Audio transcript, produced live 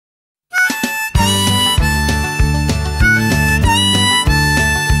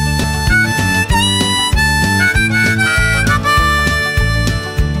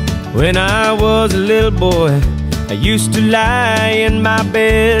When I was a little boy, I used to lie in my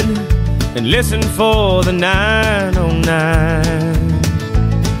bed and listen for the 909.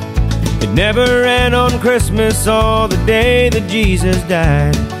 It never ran on Christmas or the day that Jesus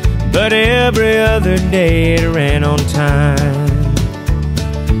died, but every other day it ran on time.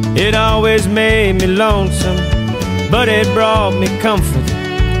 It always made me lonesome, but it brought me comfort,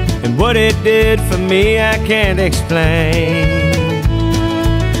 and what it did for me I can't explain.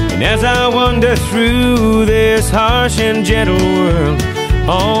 And as I wander through this harsh and gentle world,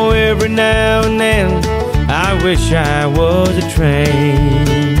 oh, every now and then I wish I was a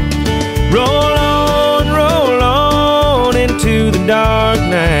train. Roll on into the dark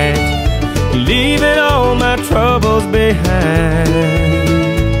night, leaving all my troubles behind,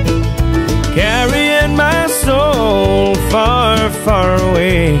 carrying my soul far, far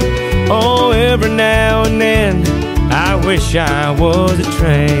away. Oh, every now and then I wish I was a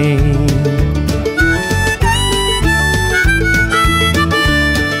train.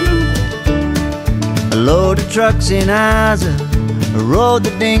 A load of trucks in Isa rode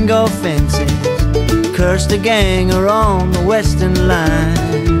the dingo fences, cursed the ganger on the western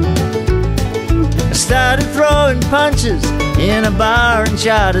line. I started throwing punches in a bar in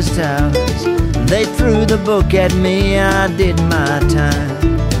Charterstown. They threw the book at me, I did my time.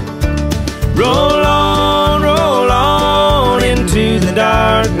 Roll on into the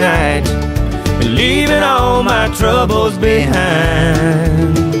dark night, leaving all my troubles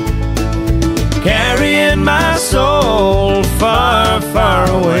behind, carrying my soul far, far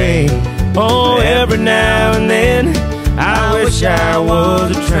away. Oh, every now and then I wish I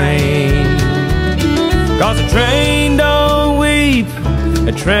was a train. 'Cause a train don't weep,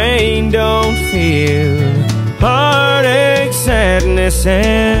 a train don't feel heartache, sadness,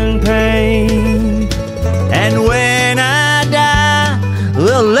 and pain. And when I die,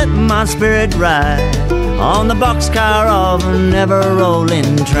 we'll let my spirit ride on the boxcar of an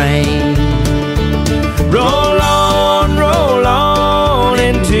ever-rolling train. Roll on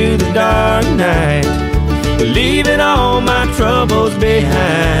into the dark night, leaving all my troubles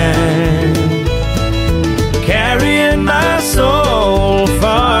behind, carrying my soul